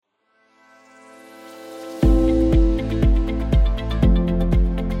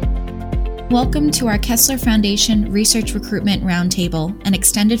Welcome to our Kessler Foundation Research Recruitment Roundtable, an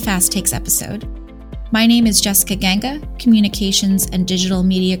extended Fast Takes episode. My name is Jessica Ganga, Communications and Digital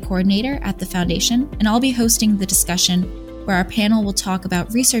Media Coordinator at the Foundation, and I'll be hosting the discussion where our panel will talk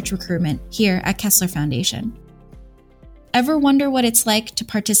about research recruitment here at Kessler Foundation. Ever wonder what it's like to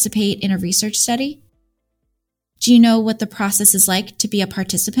participate in a research study? Do you know what the process is like to be a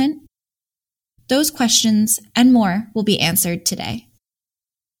participant? Those questions and more will be answered today.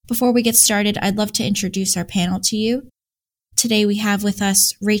 Before we get started, I'd love to introduce our panel to you. Today we have with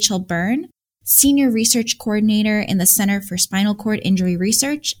us Rachel Byrne, Senior Research Coordinator in the Center for Spinal Cord Injury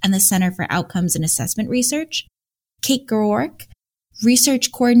Research and the Center for Outcomes and Assessment Research, Kate Gerwark,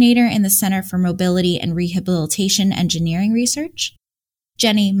 Research Coordinator in the Center for Mobility and Rehabilitation Engineering Research,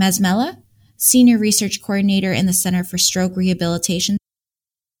 Jenny Mazmella, Senior Research Coordinator in the Center for Stroke Rehabilitation,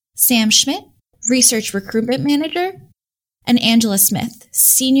 Sam Schmidt, Research Recruitment Manager, and Angela Smith,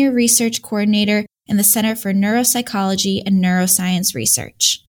 Senior Research Coordinator in the Center for Neuropsychology and Neuroscience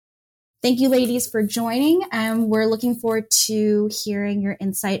Research. Thank you, ladies, for joining, and we're looking forward to hearing your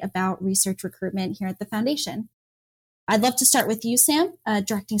insight about research recruitment here at the Foundation. I'd love to start with you, Sam,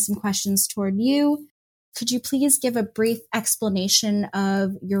 directing some questions toward you. Could you please give a brief explanation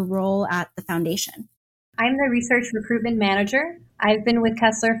of your role at the Foundation? I'm the Research Recruitment Manager. I've been with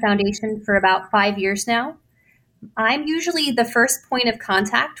Kessler Foundation for about 5 years now. I'm usually the first point of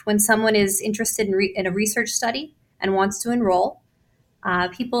contact when someone is interested in a research study and wants to enroll.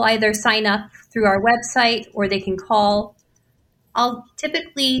 People either sign up through our website or they can call. I'll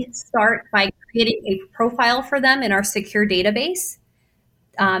typically start by creating a profile for them in our secure database.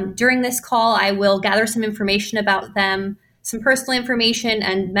 During this call, I will gather some information about them, some personal information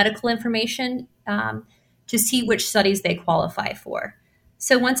and medical information to see which studies they qualify for.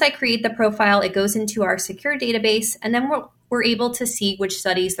 So once I create the profile, it goes into our secure database, and then we're able to see which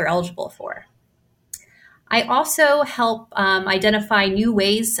studies they're eligible for. I also help identify new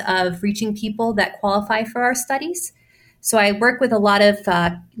ways of reaching people that qualify for our studies. So I work with a lot of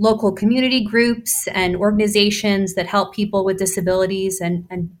local community groups and organizations that help people with disabilities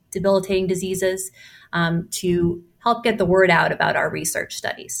and debilitating diseases to help get the word out about our research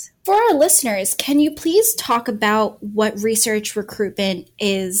studies. For our listeners, can you please talk about what research recruitment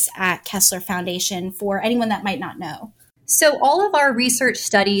is at Kessler Foundation for anyone that might not know? So all of our research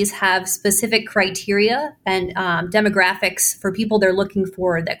studies have specific criteria and demographics for people they're looking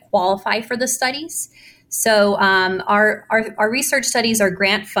for that qualify for the studies. So our research studies are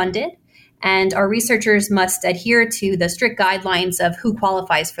grant funded, and our researchers must adhere to the strict guidelines of who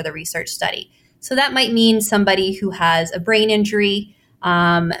qualifies for the research study. So that might mean somebody who has a brain injury,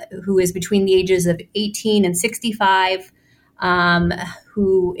 who is between the ages of 18 and 65,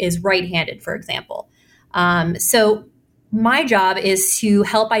 who is right-handed, for example. So my job is to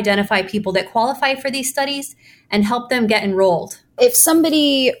help identify people that qualify for these studies and help them get enrolled. If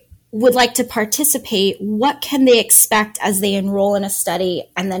somebody would like to participate, what can they expect as they enroll in a study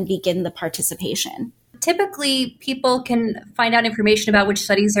and then begin the participation? Typically, people can find out information about which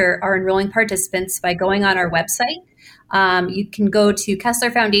studies are enrolling participants by going on our website. You can go to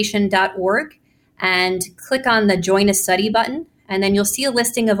kesslerfoundation.org and click on the Join a Study button, and then you'll see a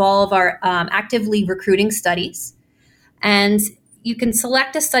listing of all of our actively recruiting studies. And you can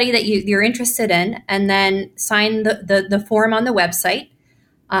select a study that you're interested in and then sign the form on the website.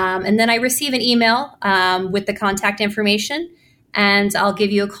 And then I receive an email with the contact information, and I'll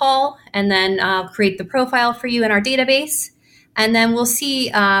give you a call, and then I'll create the profile for you in our database, and then we'll see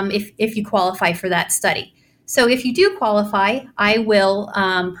if you qualify for that study. So if you do qualify, I will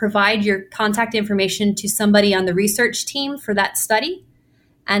provide your contact information to somebody on the research team for that study,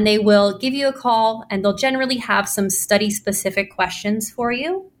 and they will give you a call, and they'll generally have some study-specific questions for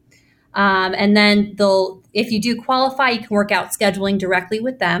you. And then if you do qualify, you can work out scheduling directly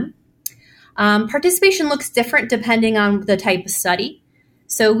with them. Participation looks different depending on the type of study.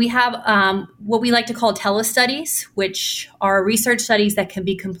 So we have what we like to call telestudies, which are research studies that can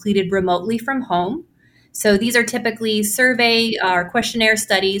be completed remotely from home. So these are typically survey or questionnaire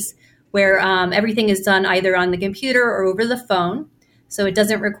studies where everything is done either on the computer or over the phone. So it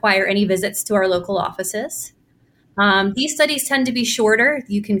doesn't require any visits to our local offices. These studies tend to be shorter.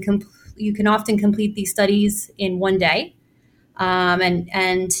 You can often complete these studies in one day.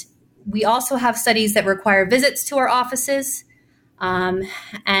 And we also have studies that require visits to our offices, and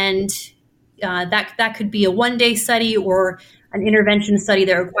that could be a one-day study or an intervention study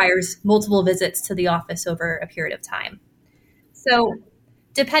that requires multiple visits to the office over a period of time. So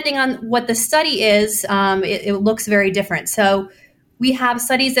depending on what the study is, it looks very different. So we have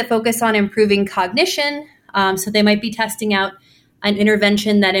studies that focus on improving cognition. So they might be testing out an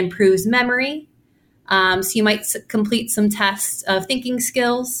intervention that improves memory. So you might complete some tests of thinking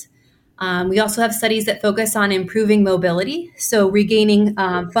skills. We also have studies that focus on improving mobility, so regaining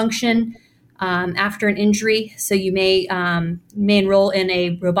function after an injury. So you may enroll in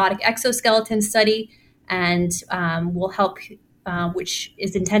a robotic exoskeleton study, and will help, which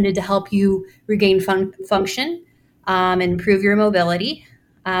is intended to help you regain function and improve your mobility.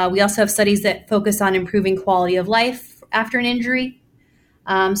 We also have studies that focus on improving quality of life after an injury.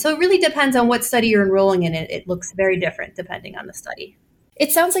 So it really depends on what study you're enrolling in. It looks very different depending on the study.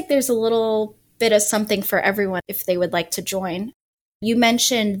 It sounds like there's a little bit of something for everyone if they would like to join. You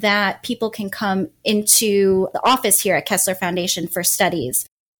mentioned that people can come into the office here at Kessler Foundation for studies.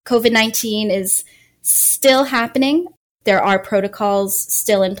 COVID-19 is still happening. There are protocols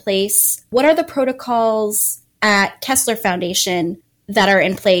still in place. What are the protocols at Kessler Foundation that are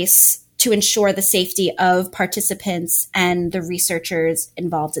in place to ensure the safety of participants and the researchers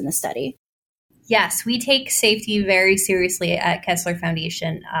involved in the study? Yes, we take safety very seriously at Kessler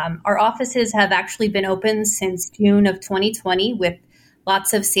Foundation. Our offices have actually been open since June of 2020 with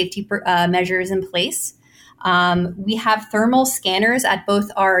lots of safety measures in place. We have thermal scanners at both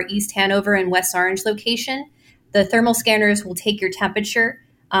our East Hanover and West Orange location. The thermal scanners will take your temperature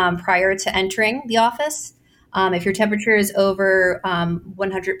prior to entering the office. If your temperature is over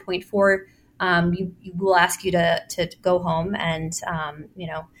 100.4, you will ask you to go home, and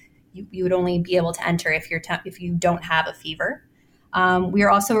you would only be able to enter if you don't have a fever. We are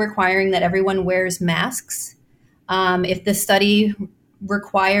also requiring that everyone wears masks. If the study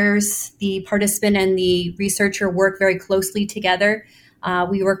requires the participant and the researcher work very closely together,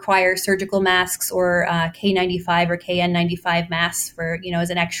 we require surgical masks or K95 or KN95 masks for, as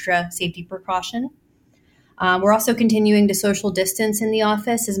an extra safety precaution. We're also continuing to social distance in the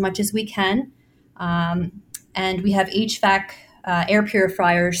office as much as we can. And we have HVAC air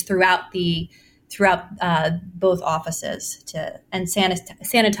purifiers throughout both offices and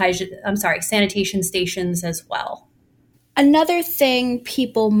sanitation stations as well. Another thing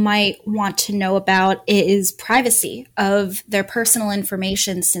people might want to know about is privacy of their personal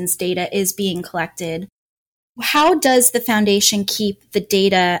information since data is being collected. How does the foundation keep the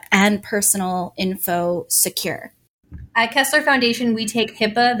data and personal info secure? At Kessler Foundation, we take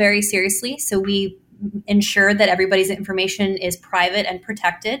HIPAA very seriously, so we ensure that everybody's information is private and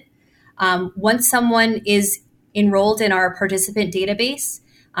protected. Once someone is enrolled in our participant database,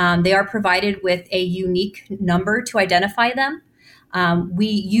 they are provided with a unique number to identify them. We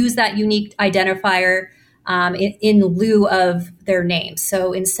use that unique identifier in lieu of their name.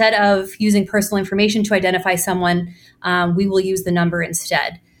 So instead of using personal information to identify someone, we will use the number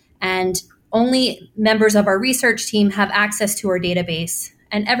instead. And only members of our research team have access to our database,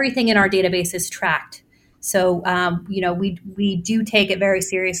 and everything in our database is tracked. So, we do take it very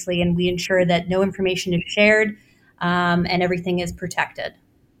seriously, and we ensure that no information is shared and everything is protected.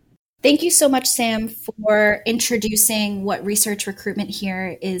 Thank you so much, Sam, for introducing what research recruitment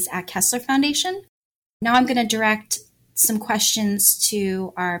here is at Kessler Foundation. Now I'm going to direct some questions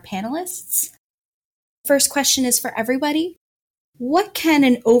to our panelists. First question is for everybody. What can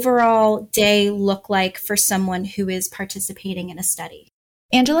an overall day look like for someone who is participating in a study?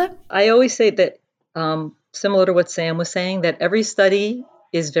 Angela? I always say that, similar to what Sam was saying, that every study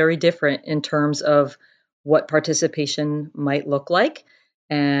is very different in terms of what participation might look like.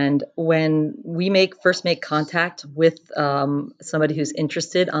 And when we first make contact with somebody who's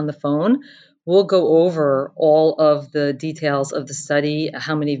interested on the phone, we'll go over all of the details of the study,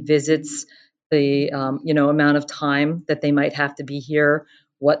 how many visits, the amount of time that they might have to be here,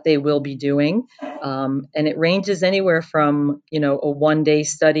 what they will be doing. And it ranges anywhere from, a 1-day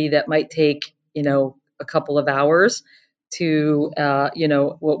study that might take, a couple of hours to,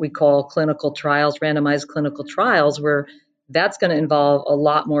 what we call clinical trials, randomized clinical trials, where that's going to involve a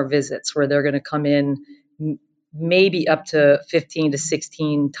lot more visits, where they're going to come in maybe up to 15 to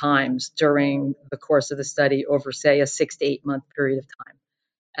 16 times during the course of the study over, say, a 6 to 8 month period of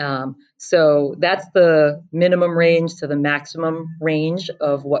time. So that's the minimum range to the maximum range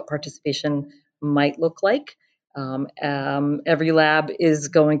of what participation might look like. Every lab is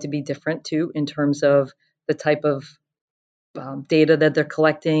going to be different too, in terms of the type of data that they're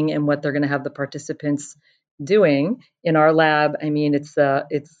collecting and what they're going to have the participants doing. In our lab,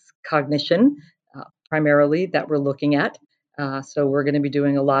 it's cognition primarily that we're looking at. So we're going to be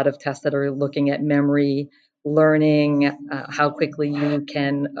doing a lot of tests that are looking at memory, learning, how quickly you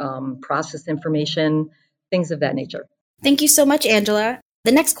can process information, things of that nature. Thank you so much, Angela.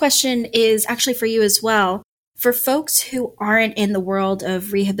 The next question is actually for you as well. For folks who aren't in the world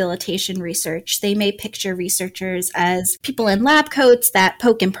of rehabilitation research, they may picture researchers as people in lab coats that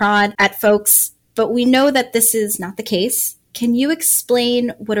poke and prod at folks, but we know that this is not the case. Can you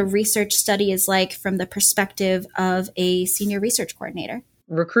explain what a research study is like from the perspective of a senior research coordinator?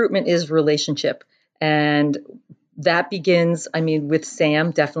 Recruitment is relationship. And that begins, with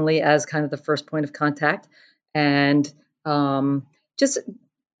Sam, definitely as kind of the first point of contact. And just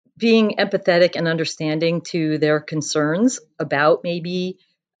being empathetic and understanding to their concerns about maybe,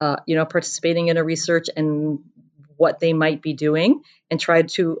 participating in a research and what they might be doing, and try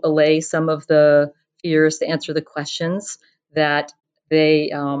to allay some of the fears, to answer the questions that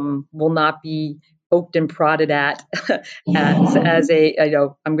they will not be poked and prodded at as a,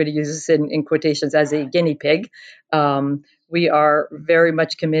 I'm going to use this in quotations, as a guinea pig. We are very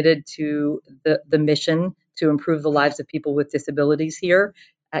much committed to the mission to improve the lives of people with disabilities here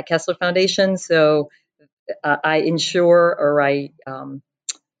at Kessler Foundation. So I ensure, or I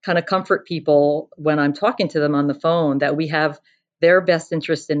kind of comfort people when I'm talking to them on the phone, that we have their best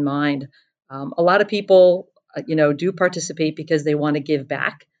interest in mind. A lot of people, do participate because they want to give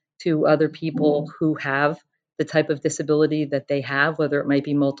back to other people who have the type of disability that they have, whether it might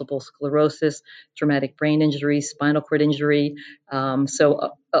be multiple sclerosis, traumatic brain injury, spinal cord injury.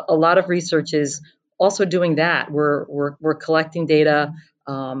 So a lot of research is also doing that. We're collecting data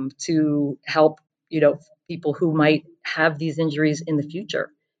to help, people who might have these injuries in the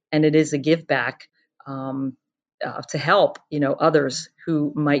future. And it is a give back to help, others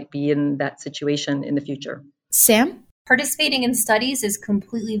who might be in that situation in the future. Sam? Participating in studies is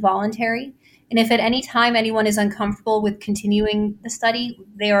completely voluntary. And if at any time anyone is uncomfortable with continuing the study,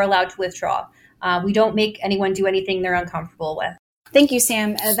 they are allowed to withdraw. We don't make anyone do anything they're uncomfortable with. Thank you,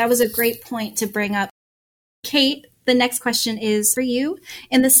 Sam. That was a great point to bring up. Kate, the next question is for you.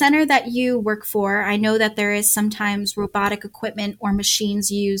 In the center that you work for, I know that there is sometimes robotic equipment or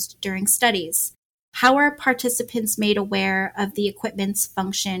machines used during studies. How are participants made aware of the equipment's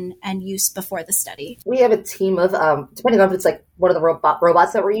function and use before the study? We have a team of, depending on if it's like one of the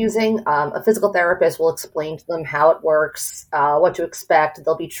robots that we're using, a physical therapist will explain to them how it works, what to expect.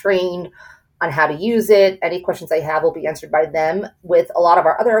 They'll be trained on how to use it. Any questions they have will be answered by them. With a lot of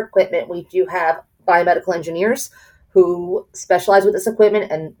our other equipment, we do have biomedical engineers who specialize with this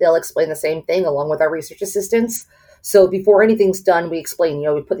equipment, and they'll explain the same thing along with our research assistants. So before anything's done, we explain,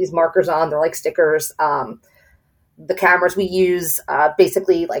 we put these markers on, they're like stickers. The cameras we use,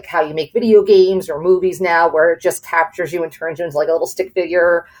 basically like how you make video games or movies now, where it just captures you and turns you into like a little stick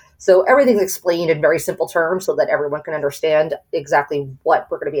figure. So everything's explained in very simple terms so that everyone can understand exactly what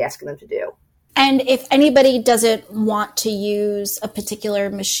we're going to be asking them to do. And if anybody doesn't want to use a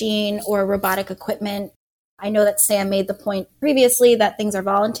particular machine or robotic equipment, I know that Sam made the point previously that things are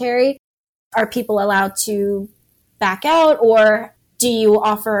voluntary. Are people allowed to back out, or do you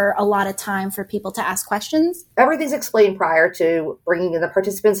offer a lot of time for people to ask questions? Everything's explained prior to bringing in the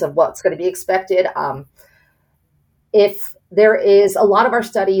participants of what's going to be expected. If there is a lot of our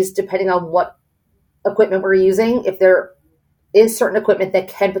studies, depending on what equipment we're using, if there is certain equipment that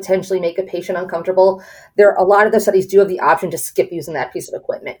can potentially make a patient uncomfortable, a lot of the studies do have the option to skip using that piece of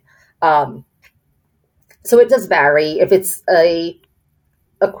equipment. So it does vary. If it's a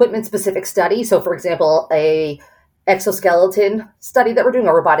equipment specific study, so for example, a exoskeleton study that we're doing,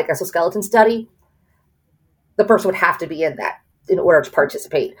 a robotic exoskeleton study, the person would have to be in that in order to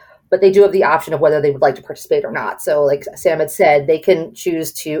participate. But they do have the option of whether they would like to participate or not. So like Sam had said, they can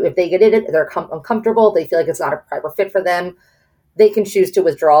choose to, if they get in it, they're uncomfortable, they feel like it's not a proper fit for them, they can choose to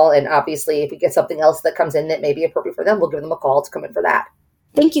withdraw. And obviously, if we get something else that comes in that may be appropriate for them, we'll give them a call to come in for that.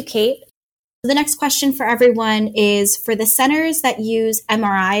 Thank you, Kate. The next question for everyone is for the centers that use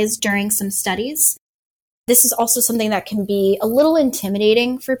MRIs during some studies. This is also something that can be a little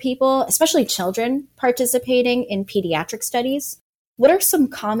intimidating for people, especially children participating in pediatric studies. What are some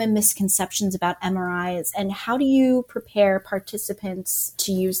common misconceptions about MRIs, and how do you prepare participants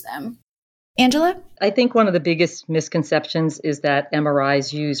to use them? Angela? I think one of the biggest misconceptions is that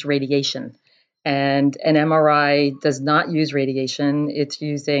MRIs use radiation. And an MRI does not use radiation. It's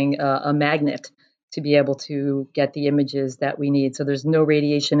using a magnet to be able to get the images that we need. So there's no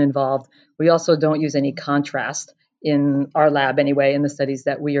radiation involved. We also don't use any contrast in our lab anyway, in the studies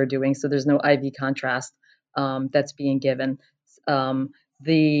that we are doing. So there's no IV contrast that's being given.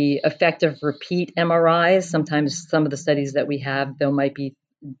 The effect of repeat MRIs, sometimes some of the studies that we have, they might be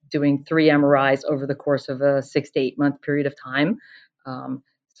doing 3 MRIs over the course of a 6 to 8 month period of time.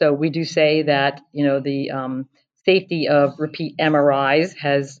 So we do say that, the safety of repeat MRIs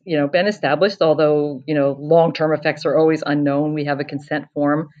has, been established, although, long-term effects are always unknown. We have a consent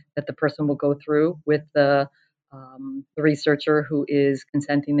form that the person will go through with the the researcher who is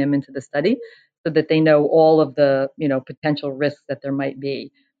consenting them into the study, so that they know all of the potential risks that there might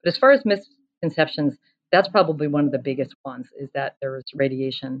be. But as far as misconceptions, that's probably one of the biggest ones, is that there is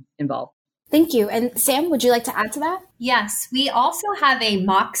radiation involved. Thank you. And Sam, would you like to add to that? Yes, we also have a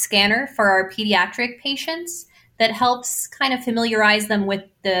mock scanner for our pediatric patients that helps kind of familiarize them with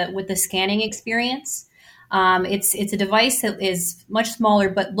the scanning experience. It's a device that is much smaller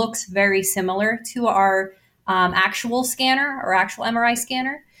but looks very similar to our actual scanner or actual MRI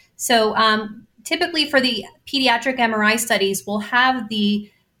scanner. So typically for the pediatric MRI studies, we'll have the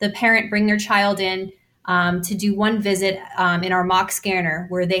parent bring their child in to do one visit in our mock scanner,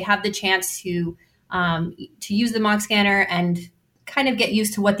 where they have the chance to use the mock scanner and kind of get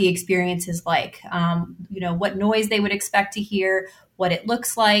used to what the experience is like. What noise they would expect to hear, what it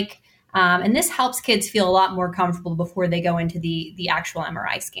looks like. And this helps kids feel a lot more comfortable before they go into the actual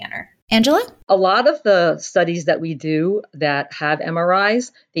MRI scanner. Angela? A lot of the studies that we do that have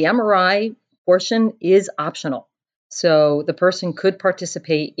MRIs, the MRI portion is optional. So the person could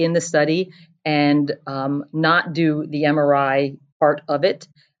participate in the study and not do the MRI part of it.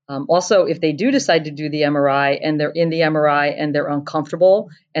 Also, if they do decide to do the MRI and they're in the MRI and they're uncomfortable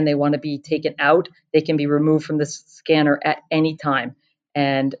and they want to be taken out, they can be removed from the scanner at any time.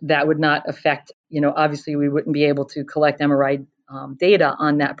 And that would not affect, obviously we wouldn't be able to collect MRI data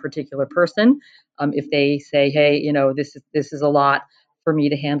on that particular person. If they say, hey, this is a lot for me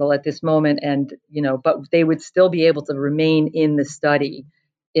to handle at this moment. And, but they would still be able to remain in the study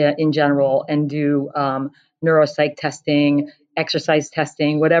in general and do neuropsych testing, exercise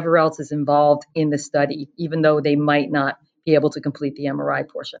testing, whatever else is involved in the study, even though they might not be able to complete the MRI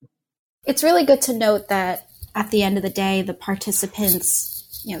portion. It's really good to note that at the end of the day, the participants,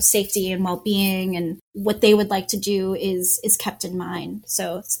 safety and well-being and what they would like to do is kept in mind.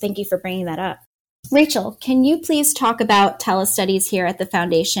 So thank you for bringing that up. Rachel, can you please talk about telestudies here at the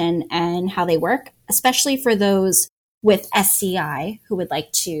Foundation and how they work, especially for those with SCI who would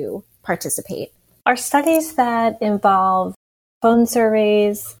like to participate? Our studies that involve phone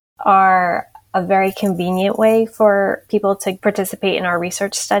surveys are a very convenient way for people to participate in our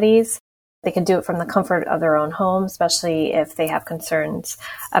research studies. They can do it from the comfort of their own home, especially if they have concerns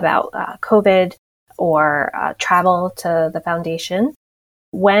about COVID or travel to the Foundation.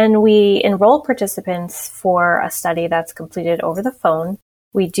 When we enroll participants for a study that's completed over the phone,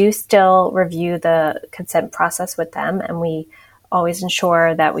 we do still review the consent process with them, and we always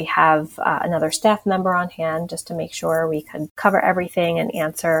ensure that we have another staff member on hand just to make sure we can cover everything and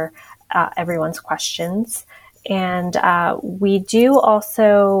answer everyone's questions. And we do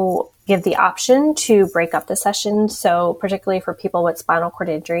also give the option to break up the session. So particularly for people with spinal cord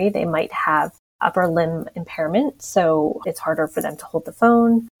injury, they might have upper limb impairment. So it's harder for them to hold the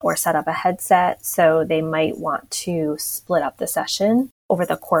phone or set up a headset. So they might want to split up the session over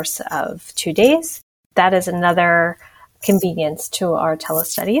the course of 2 days. That is another convenience to our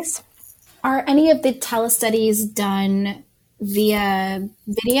telestudies. Are any of the telestudies done via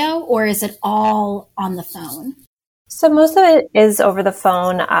video, or is it all on the phone? So most of it is over the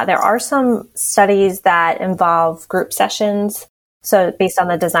phone. There are some studies that involve group sessions. So based on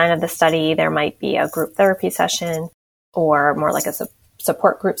the design of the study, there might be a group therapy session or more like a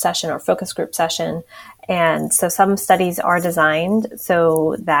support group session or focus group session. And so some studies are designed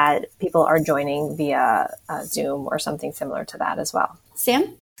so that people are joining via Zoom or something similar to that as well.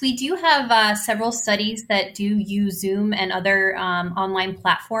 Sam? We do have several studies that do use Zoom and other online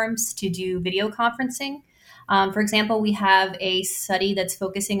platforms to do video conferencing. For example, we have a study that's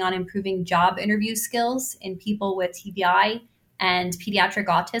focusing on improving job interview skills in people with TBI and pediatric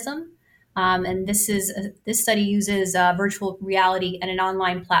autism. And this study uses virtual reality and an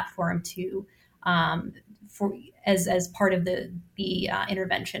online platform to as part of the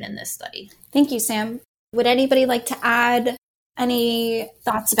intervention in this study. Thank you, Sam. Would anybody like to add any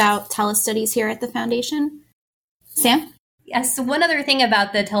thoughts about telestudies here at the Foundation? Sam? Yes. So one other thing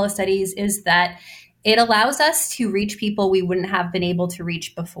about the telestudies is that it allows us to reach people we wouldn't have been able to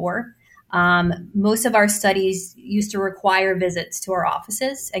reach before. Most of our studies used to require visits to our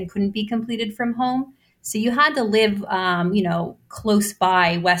offices and couldn't be completed from home. So you had to live, close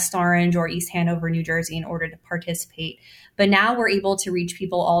by West Orange or East Hanover, New Jersey in order to participate. But now we're able to reach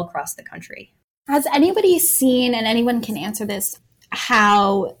people all across the country. Has anybody seen, and anyone can answer this,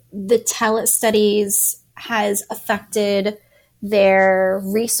 how the telestudies has affected their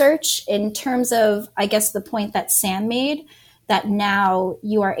research in terms of, I guess, the point that Sam made, that now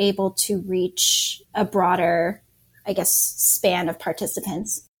you are able to reach a broader, I guess, span of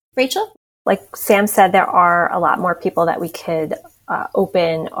participants? Rachel? Like Sam said, there are a lot more people that we could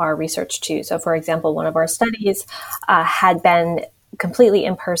open our research to. So, for example, one of our studies had been completely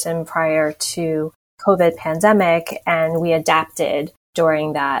in person prior to COVID pandemic, and we adapted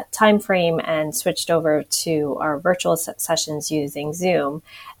during that time frame and switched over to our virtual sessions using Zoom.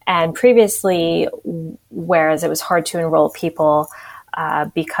 And previously, whereas it was hard to enroll people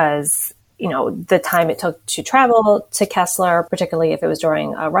because the time it took to travel to Kessler, particularly if it was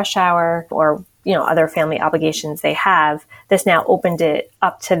during a rush hour or other family obligations they have, this now opened it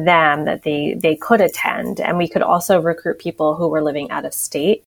up to them that they could attend. And we could also recruit people who were living out of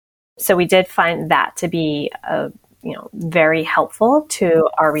state. So we did find that to be very helpful to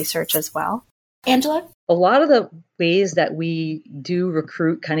our research as well. Angela? A lot of the ways that we do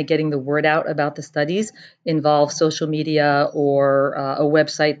recruit, kind of getting the word out about the studies, involve social media or a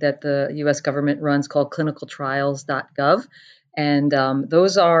website that the U.S. government runs called clinicaltrials.gov. And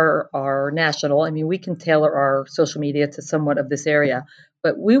those are national. I mean, we can tailor our social media to somewhat of this area,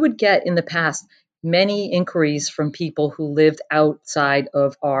 but we would get in the past many inquiries from people who lived outside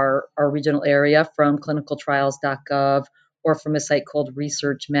of our regional area from clinicaltrials.gov or from a site called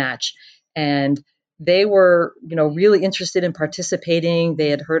Research Match. And they were, really interested in participating. They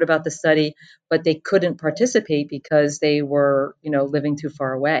had heard about the study, but they couldn't participate because they were, living too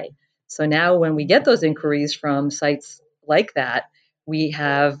far away. So now when we get those inquiries from sites like that, we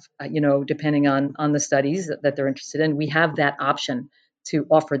have, depending on the studies that they're interested in, we have that option to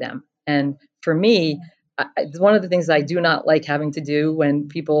offer them. And for me, one of the things I do not like having to do when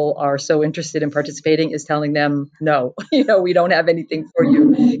people are so interested in participating is telling them, no, we don't have anything for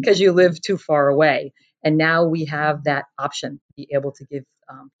you because you live too far away. And now we have that option to be able to give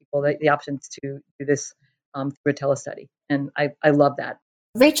people the options to do this through a telestudy. And I love that.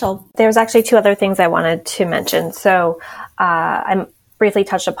 Rachel. There's actually two other things I wanted to mention. So I'm briefly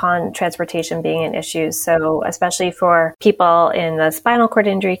touched upon transportation being an issue. So especially for people in the spinal cord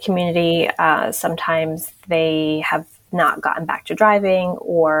injury community, sometimes they have not gotten back to driving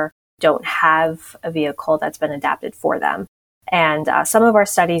or don't have a vehicle that's been adapted for them. And some of our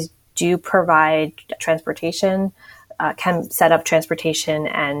studies do provide transportation, can set up transportation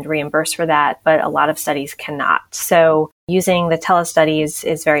and reimburse for that, but a lot of studies cannot. So using the telestudies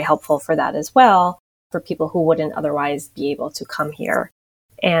is very helpful for that as well, for people who wouldn't otherwise be able to come here.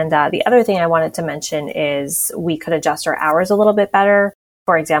 And the other thing I wanted to mention is we could adjust our hours a little bit better.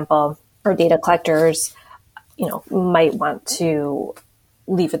 For example, our data collectors, might want to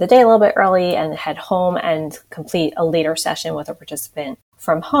leave for the day a little bit early and head home and complete a later session with a participant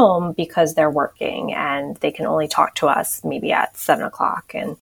from home because they're working and they can only talk to us maybe at 7 o'clock.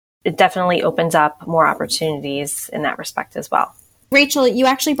 And it definitely opens up more opportunities in that respect as well. Rachel, you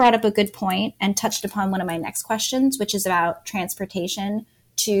actually brought up a good point and touched upon one of my next questions, which is about transportation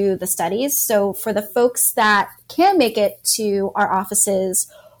to the studies. So for the folks that can make it to our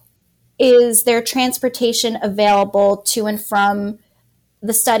offices, is there transportation available to and from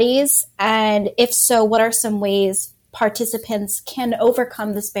the studies? And if so, what are some ways participants can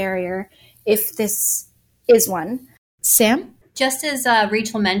overcome this barrier if this is one? Sam? Just as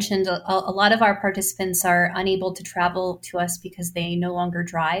Rachel mentioned, a lot of our participants are unable to travel to us because they no longer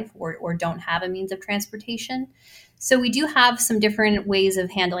drive or don't have a means of transportation. So we do have some different ways of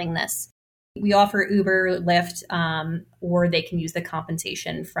handling this. We offer Uber, Lyft, or they can use the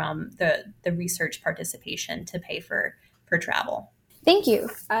compensation from the research participation to pay for travel. Thank you.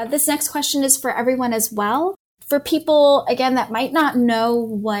 This next question is for everyone as well. For people, again, that might not know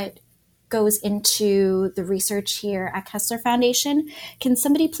what goes into the research here at Kessler Foundation, can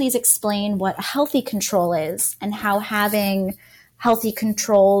somebody please explain what a healthy control is and how having healthy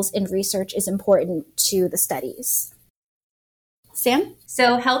controls in research is important to the studies? Sam?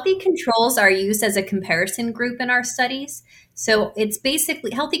 So healthy controls are used as a comparison group in our studies. So it's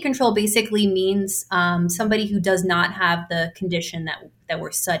basically, healthy control basically means somebody who does not have the condition that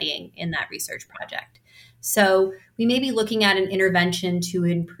we're studying in that research project. So we may be looking at an intervention to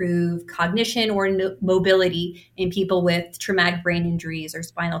improve cognition or mobility in people with traumatic brain injuries or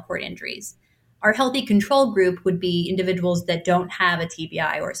spinal cord injuries. Our healthy control group would be individuals that don't have a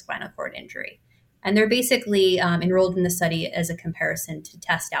TBI or a spinal cord injury. And they're basically enrolled in the study as a comparison to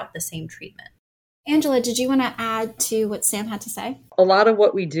test out the same treatment. Angela, did you want to add to what Sam had to say? A lot of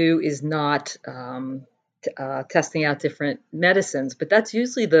what we do is not testing out different medicines, but that's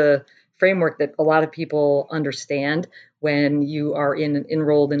usually the framework that a lot of people understand when you are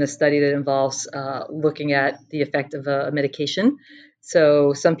enrolled in a study that involves looking at the effect of a medication.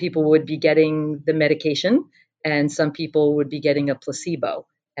 So some people would be getting the medication and some people would be getting a placebo,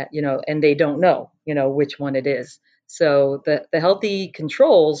 and they don't know, which one it is. So the healthy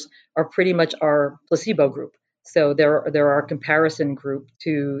controls are pretty much our placebo group. So there are a comparison group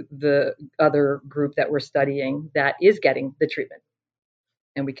to the other group that we're studying that is getting the treatment.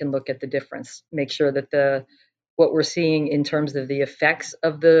 And we can look at the difference, make sure that what we're seeing in terms of the effects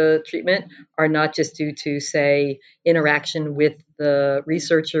of the treatment are not just due to, say, interaction with the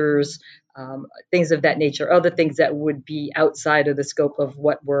researchers, things of that nature, other things that would be outside of the scope of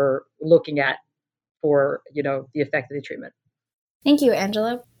what we're looking at for, the effect of the treatment. Thank you,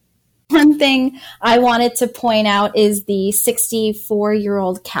 Angela. One thing I wanted to point out is the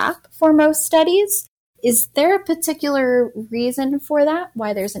 64-year-old cap for most studies. Is there a particular reason for that,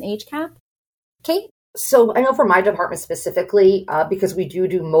 why there's an age cap? Kate? So I know for my department specifically, because we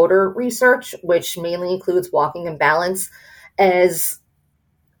do motor research, which mainly includes walking and balance, as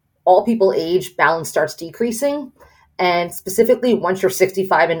all people age, balance starts decreasing. And specifically, once you're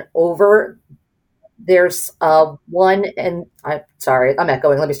 65 and over, there's I'm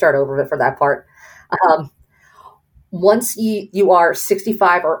echoing. Let me start over for that part. Once you are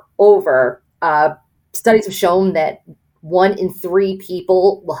 65 or over, studies have shown that 1 in 3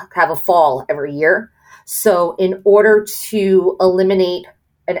 people will have a fall every year. So in order to eliminate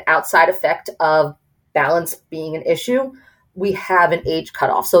an outside effect of balance being an issue, we have an age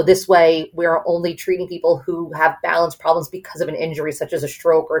cutoff. So this way, we're only treating people who have balance problems because of an injury, such as a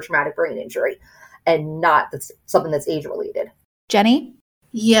stroke or a traumatic brain injury, and not something that's age-related. Jenny?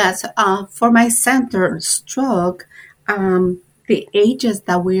 Yes, for my center, stroke, the ages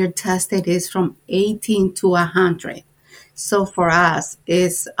that we are tested is from 18 to 100. So for us,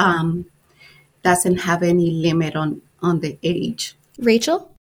 it doesn't have any limit on the age.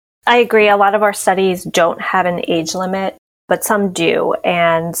 Rachel? I agree. A lot of our studies don't have an age limit, but some do.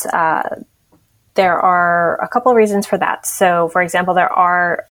 And there are a couple of reasons for that. So, for example, there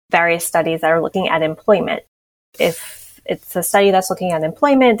are various studies that are looking at employment. If it's a study that's looking at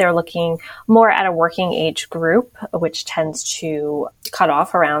employment, they're looking more at a working age group, which tends to cut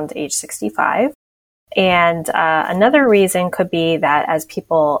off around age 65. And another reason could be that as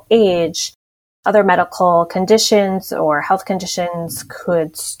people age, other medical conditions or health conditions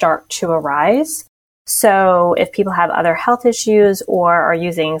could start to arise. So if people have other health issues or are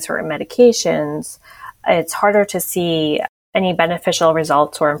using certain medications, it's harder to see any beneficial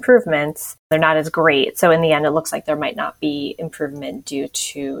results or improvements. They're not as great. So in the end, it looks like there might not be improvement due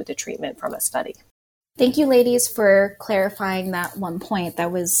to the treatment from a study. Thank you, ladies, for clarifying that one point.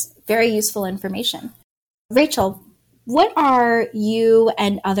 That was very useful information. Rachel, what are you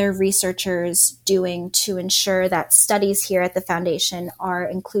and other researchers doing to ensure that studies here at the Foundation are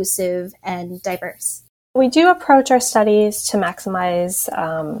inclusive and diverse? We do approach our studies to maximize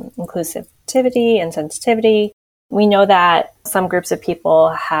inclusivity and sensitivity. We know that some groups of people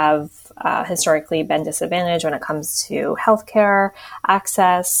have historically been disadvantaged when it comes to healthcare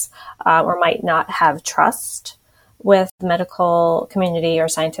access or might not have trust with the medical community or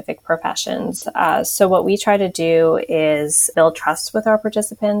scientific professions. So what we try to do is build trust with our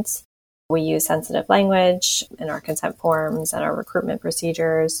participants. We use sensitive language in our consent forms and our recruitment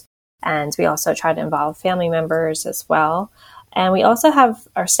procedures. And we also try to involve family members as well. And we also have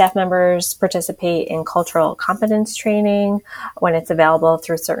our staff members participate in cultural competence training when it's available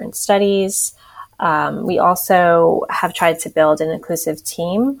through certain studies. We also have tried to build an inclusive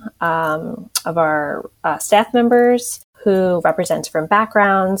team of our staff members who represent different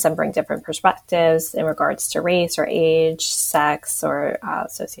backgrounds and bring different perspectives in regards to race or age, sex, or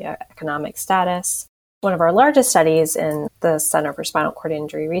socioeconomic status. One of our largest studies in the Center for Spinal Cord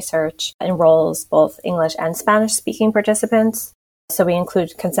Injury Research enrolls both English and Spanish-speaking participants. So we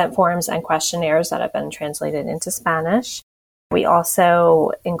include consent forms and questionnaires that have been translated into Spanish. We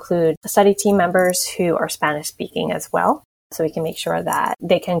also include study team members who are Spanish-speaking as well, so we can make sure that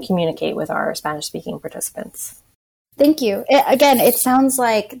they can communicate with our Spanish-speaking participants. Thank you. Again, it sounds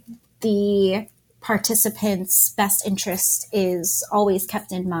like the participants' best interest is always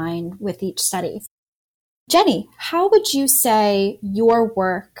kept in mind with each study. Jenny, how would you say your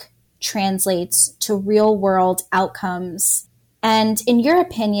work translates to real-world outcomes? And in your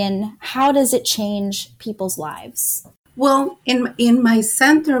opinion, how does it change people's lives? Well, in my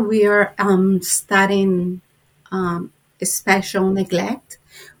center, we are studying special neglect,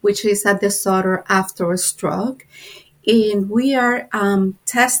 which is a disorder after a stroke. And we are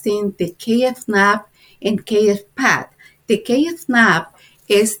testing the KF-NAP and KF-PAD. The KF-NAP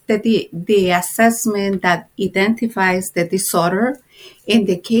is the assessment that identifies the disorder, and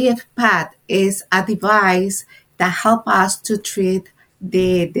the KF-PAD is a device that helps us to treat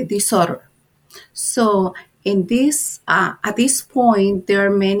the disorder. So in this, at this point, there are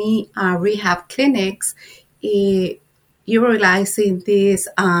many rehab clinics utilizing this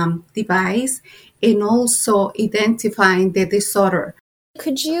device, and also identifying the disorder.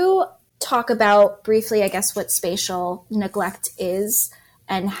 Could you talk about briefly, I guess, what spatial neglect is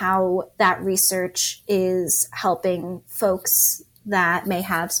and how that research is helping folks that may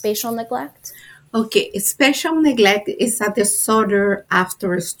have spatial neglect? Okay, spatial neglect is a disorder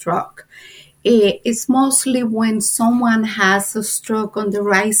after a stroke. It's mostly when someone has a stroke on the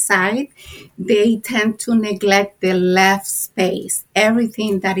right side, they tend to neglect the left space.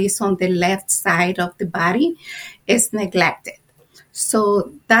 Everything that is on the left side of the body is neglected.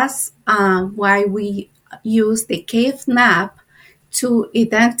 So that's why we use the CAFE-NAP to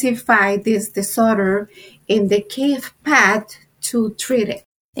identify this disorder and the CAFE path to treat it.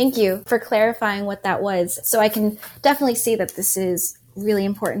 Thank you for clarifying what that was. So I can definitely see that this is really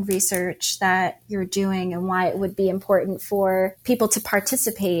important research that you're doing and why it would be important for people to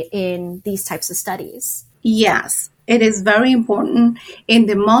participate in these types of studies. Yes, it is very important. And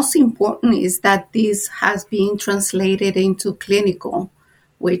the most important is that this has been translated into clinical,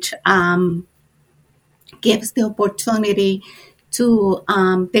 which gives the opportunity to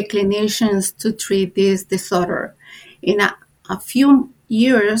the clinicians to treat this disorder. In a few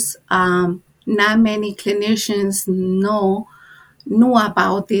years, not many clinicians knew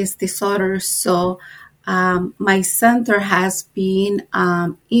about this disorder. So my center has been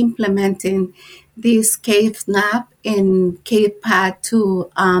implementing this CAFE-NAP and CAFE-PAD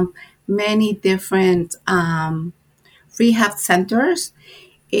to many different rehab centers.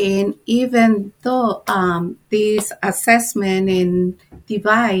 And even though this assessment and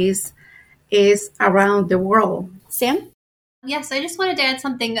device is around the world. Sam? Yes, I just wanted to add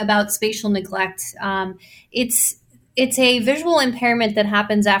something about spatial neglect. It's a visual impairment that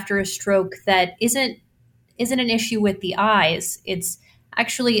happens after a stroke that isn't an issue with the eyes. It's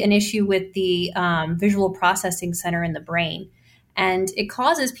actually an issue with the visual processing center in the brain. And it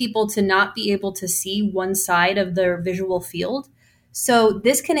causes people to not be able to see one side of their visual field. So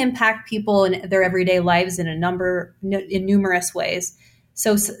this can impact people in their everyday lives in numerous ways.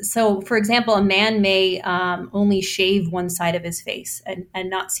 So for example, a man may only shave one side of his face and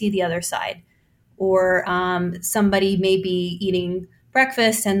not see the other side. Or somebody may be eating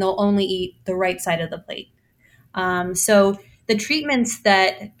breakfast and they'll only eat the right side of the plate. So the treatments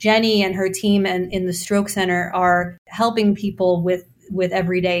that Jenny and her team in the Stroke Center are helping people with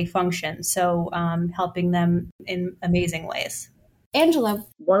everyday function. So helping them in amazing ways. Angela.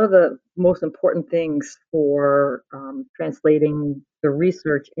 One of the most important things for translating the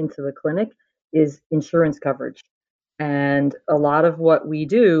research into the clinic is insurance coverage. And a lot of what we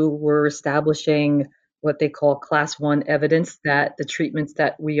do, we're establishing what they call class 1 evidence that the treatments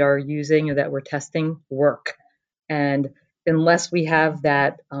that we are using or that we're testing work. And unless we have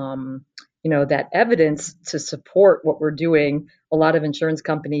that, that evidence to support what we're doing, a lot of insurance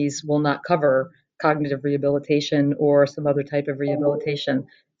companies will not cover cognitive rehabilitation or some other type of rehabilitation.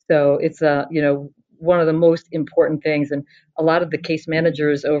 So it's one of the most important things. And a lot of the case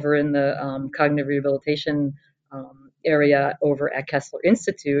managers over in the cognitive rehabilitation area over at Kessler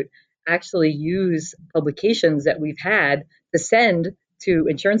Institute actually use publications that we've had to send to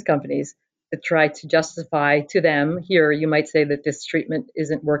insurance companies to try to justify to them, here you might say that this treatment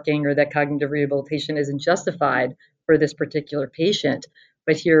isn't working or that cognitive rehabilitation isn't justified for this particular patient.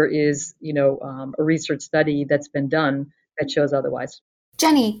 But here is, a research study that's been done that shows otherwise.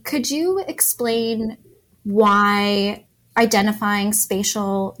 Jenny, could you explain why identifying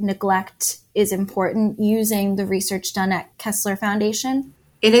spatial neglect is important using the research done at Kessler Foundation?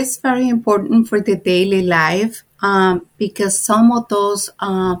 It is very important for the daily life because some of those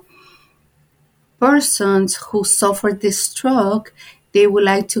persons who suffer this stroke, they would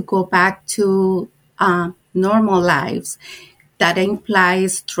like to go back to normal lives. That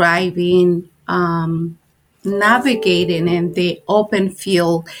implies driving, navigating in the open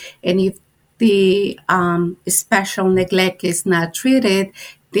field. And if the spatial neglect is not treated,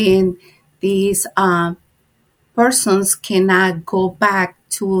 then these persons cannot go back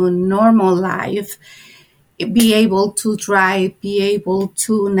to a normal life, be able to drive, be able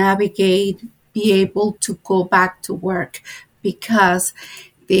to navigate, be able to go back to work because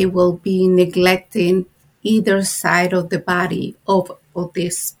they will be neglecting either side of the body of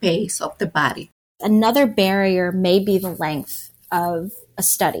this space of the body. Another barrier may be the length of a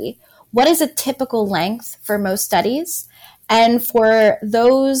study. What is a typical length for most studies? And for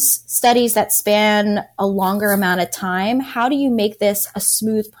those studies that span a longer amount of time, how do you make this a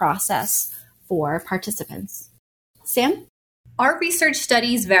smooth process for participants? Sam? Our research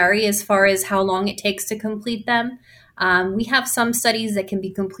studies vary as far as how long it takes to complete them. We have some studies that can be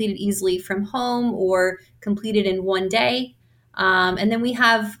completed easily from home or completed in one day. And then we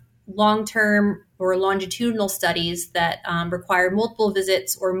have long-term or longitudinal studies that require multiple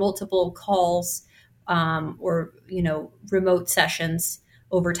visits or multiple calls or remote sessions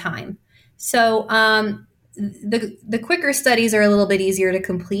over time. So the quicker studies are a little bit easier to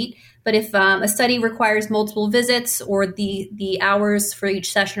complete, but if a study requires multiple visits or the hours for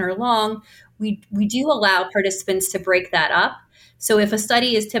each session are long, we do allow participants to break that up. So if a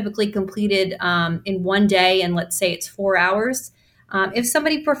study is typically completed in one day, and let's say it's 4 hours, if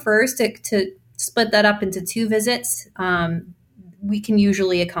somebody prefers to split that up into 2 visits, we can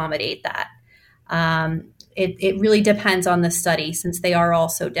usually accommodate that. It really depends on the study since they are all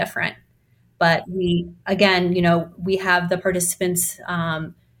so different. But we have the participants,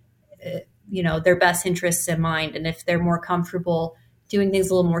 their best interests in mind. And if they're more comfortable doing things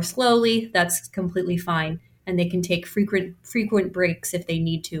a little more slowly, that's completely fine. And they can take frequent breaks if they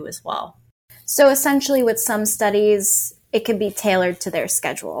need to as well. So essentially with some studies, it can be tailored to their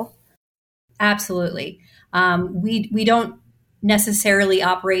schedule. Absolutely. We don't necessarily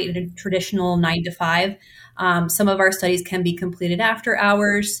operate in a traditional 9 to 5. Some of our studies can be completed after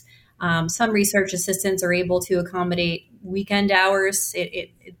hours. Some research assistants are able to accommodate weekend hours.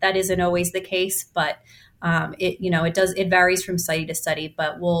 That isn't always the case, but it varies from study to study.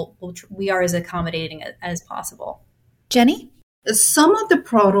 But we are as accommodating as possible. Jenny? Some of the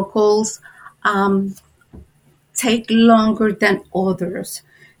protocols take longer than others.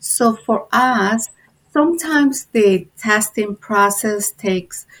 So for us, sometimes the testing process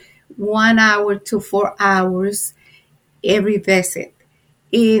takes 1 hour to 4 hours every visit.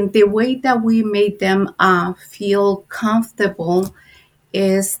 And the way that we made them feel comfortable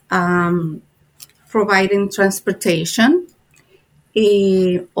is providing transportation,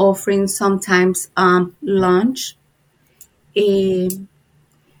 offering sometimes lunch,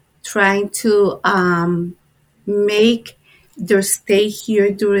 trying to make their stay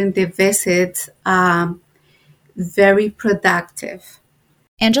here during the visits very productive.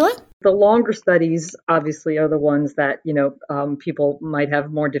 Angela? The longer studies obviously are the ones that, people might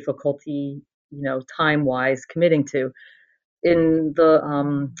have more difficulty, time-wise committing to. In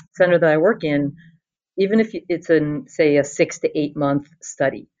the center that I work in, even if it's say a 6 to 8 month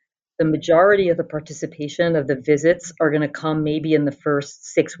study, the majority of the participation of the visits are going to come maybe in the first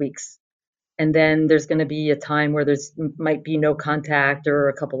 6 weeks. And then there's going to be a time where might be no contact or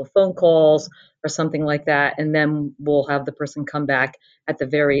a couple of phone calls or something like that. And then we'll have the person come back at the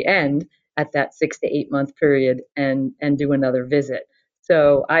very end at that 6 to 8 month period and do another visit.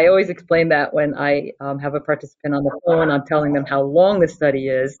 So I always explain that when I have a participant on the phone, I'm telling them how long the study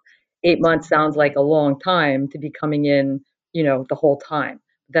is. 8 months sounds like a long time to be coming in, the whole time.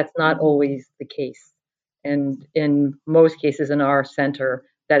 That's not always the case. And in most cases in our center,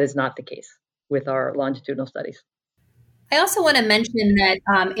 that is not the case with our longitudinal studies. I also want to mention that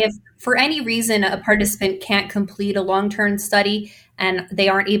if for any reason a participant can't complete a long-term study and they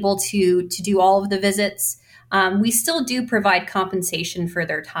aren't able to do all of the visits, we still do provide compensation for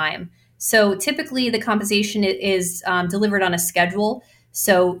their time. So typically the compensation is delivered on a schedule.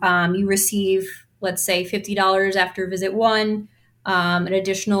 So you receive, let's say, $50 after visit 1, an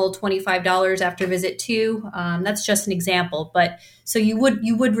additional $25 after visit 2. That's just an example, but so you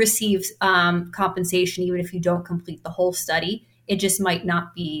would receive compensation even if you don't complete the whole study. It just might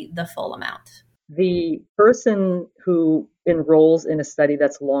not be the full amount. The person who enrolls in a study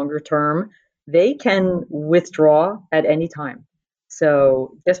that's longer term, they can withdraw at any time.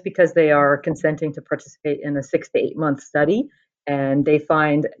 So just because they are consenting to participate in a 6 to 8 month study and they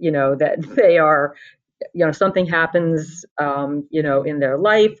find, that they are, something happens, in their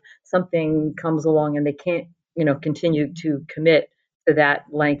life, something comes along and they can't, continue to commit to that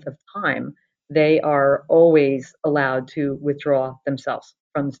length of time, they are always allowed to withdraw themselves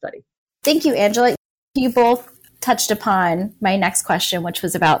from the study. Thank you, Angela. You both touched upon my next question, which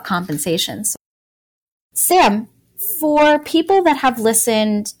was about compensations. Sam, for people that have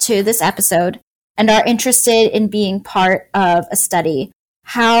listened to this episode and are interested in being part of a study,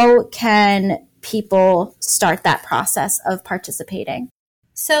 how can people start that process of participating?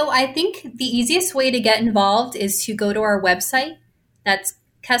 So I think the easiest way to get involved is to go to our website. That's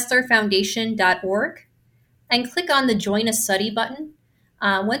KesslerFoundation.org and click on the Join a Study button.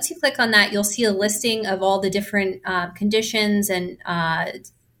 Once you click on that, you'll see a listing of all the different conditions and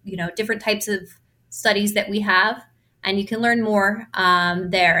different types of studies that we have, and you can learn more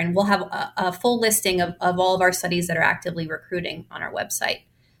there. And we'll have a full listing of all of our studies that are actively recruiting on our website.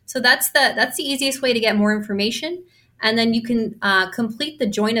 So that's the easiest way to get more information. And then you can complete the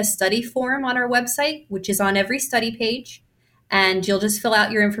Join a Study form on our website, which is on every study page. And you'll just fill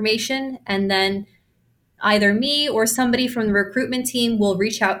out your information, and then either me or somebody from the recruitment team will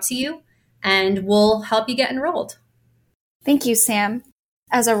reach out to you and we'll help you get enrolled. Thank you, Sam.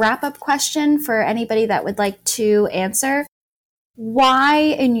 As a wrap-up question for anybody that would like to answer, why,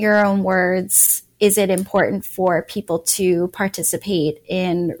 in your own words, is it important for people to participate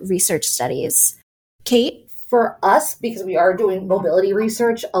in research studies? Kate? For us, because we are doing mobility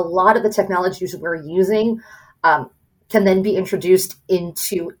research, a lot of the technologies we're using can then be introduced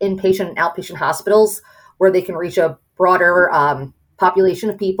into inpatient and outpatient hospitals where they can reach a broader population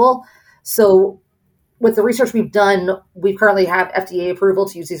of people. So with the research we've done, we currently have FDA approval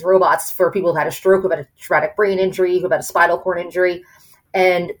to use these robots for people who've had a stroke, who've had a traumatic brain injury, who've had a spinal cord injury.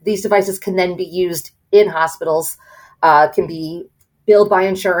 And these devices can then be used in hospitals, can be billed by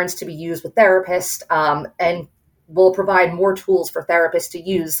insurance to be used with therapists, and will provide more tools for therapists to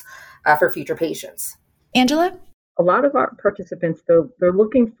use for future patients. Angela? A lot of our participants, they're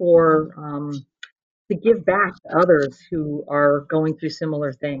looking for to give back to others who are going through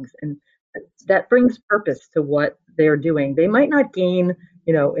similar things. And that brings purpose to what they're doing. They might not gain,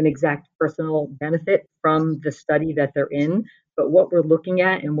 an exact personal benefit from the study that they're in, but what we're looking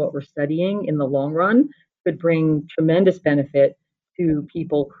at and what we're studying in the long run could bring tremendous benefit to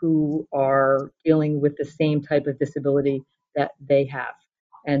people who are dealing with the same type of disability that they have.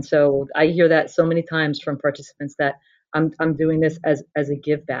 And so I hear that so many times from participants that I'm doing this as a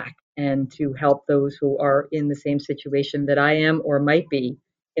give back and to help those who are in the same situation that I am or might be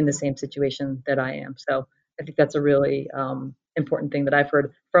in the same situation that I am. So I think that's a really important thing that I've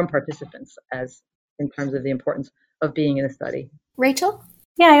heard from participants as in terms of the importance of being in a study. Rachel?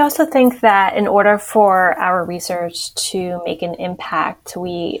 Yeah, I also think that in order for our research to make an impact,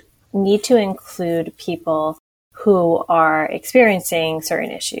 we need to include people who are experiencing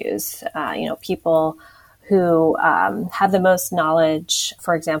certain issues, people who have the most knowledge.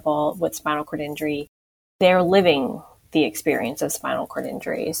 For example, with spinal cord injury, they're living the experience of spinal cord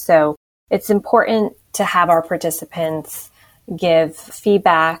injury. So it's important to have our participants give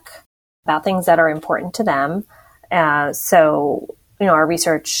feedback about things that are important to them. Our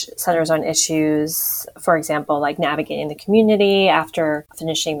research centers on issues, for example, like navigating the community after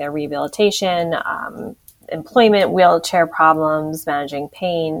finishing their rehabilitation, employment, wheelchair problems, managing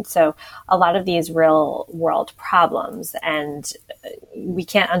pain. So a lot of these real world problems, and we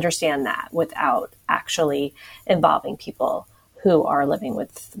can't understand that without actually involving people who are living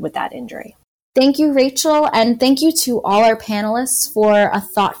with that injury. Thank you, Rachel, and thank you to all our panelists for a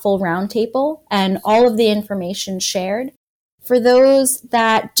thoughtful roundtable and all of the information shared. For those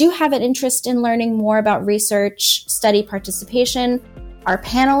that do have an interest in learning more about research study participation, our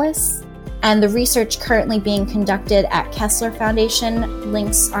panelists, and the research currently being conducted at Kessler Foundation,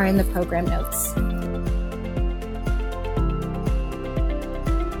 links are in the program notes.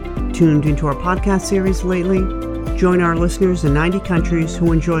 Tuned into our podcast series lately? Join our listeners in 90 countries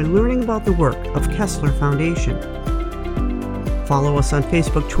who enjoy learning about the work of Kessler Foundation. Follow us on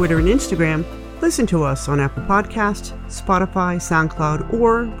Facebook, Twitter, and Instagram. Listen to us on Apple Podcasts, Spotify, SoundCloud,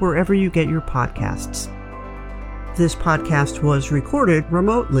 or wherever you get your podcasts. This podcast was recorded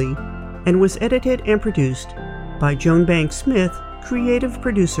remotely and was edited and produced by Joan Banks Smith, creative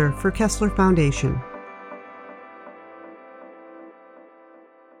producer for Kessler Foundation.